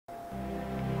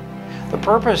The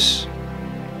purpose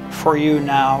for you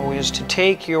now is to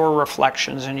take your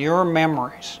reflections and your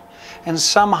memories and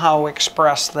somehow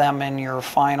express them in your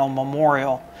final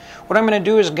memorial. What I'm going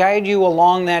to do is guide you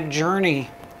along that journey,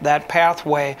 that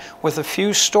pathway, with a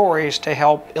few stories to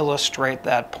help illustrate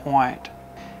that point.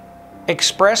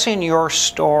 Expressing your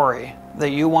story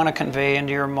that you want to convey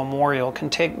into your memorial can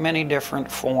take many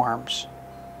different forms.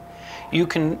 You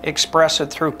can express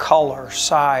it through color,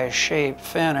 size, shape,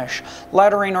 finish,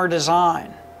 lettering, or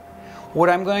design. What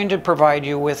I'm going to provide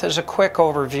you with is a quick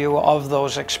overview of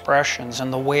those expressions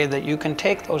and the way that you can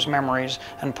take those memories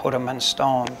and put them in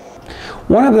stone.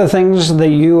 One of the things that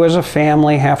you as a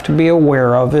family have to be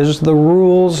aware of is the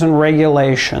rules and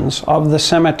regulations of the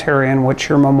cemetery in which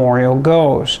your memorial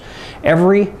goes.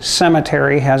 Every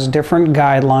cemetery has different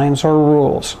guidelines or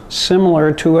rules,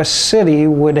 similar to a city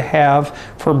would have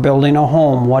for building a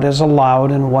home, what is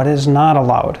allowed and what is not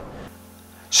allowed.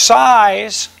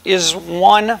 Size is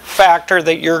one factor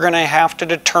that you're going to have to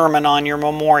determine on your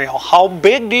memorial. How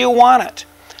big do you want it?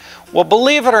 Well,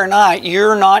 believe it or not,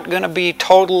 you're not going to be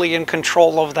totally in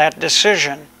control of that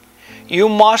decision. You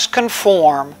must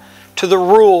conform to the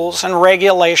rules and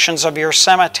regulations of your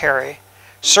cemetery.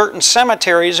 Certain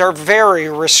cemeteries are very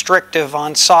restrictive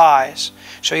on size.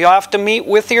 So you have to meet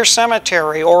with your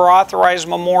cemetery or authorized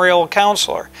memorial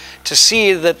counselor to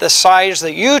see that the size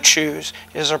that you choose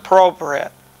is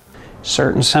appropriate.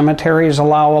 Certain cemeteries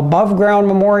allow above ground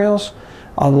memorials.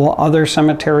 Other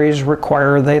cemeteries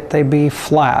require that they be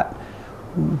flat.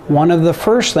 One of the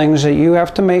first things that you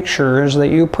have to make sure is that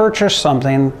you purchase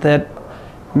something that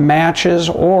matches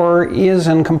or is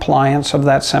in compliance of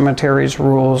that cemetery's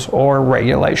rules or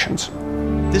regulations.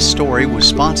 This story was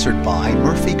sponsored by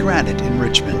Murphy Granite in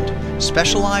Richmond,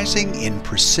 specializing in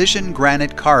precision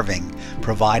granite carving,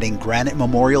 providing granite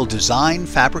memorial design,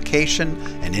 fabrication,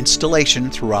 and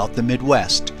installation throughout the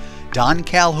Midwest. Don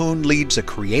Calhoun leads a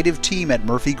creative team at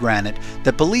Murphy Granite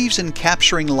that believes in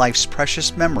capturing life's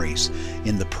precious memories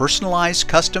in the personalized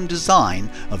custom design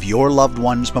of your loved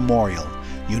one's memorial.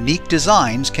 Unique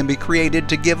designs can be created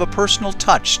to give a personal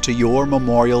touch to your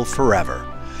memorial forever.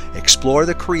 Explore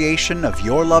the creation of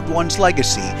your loved one's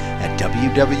legacy at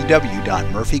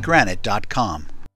www.murphygranite.com.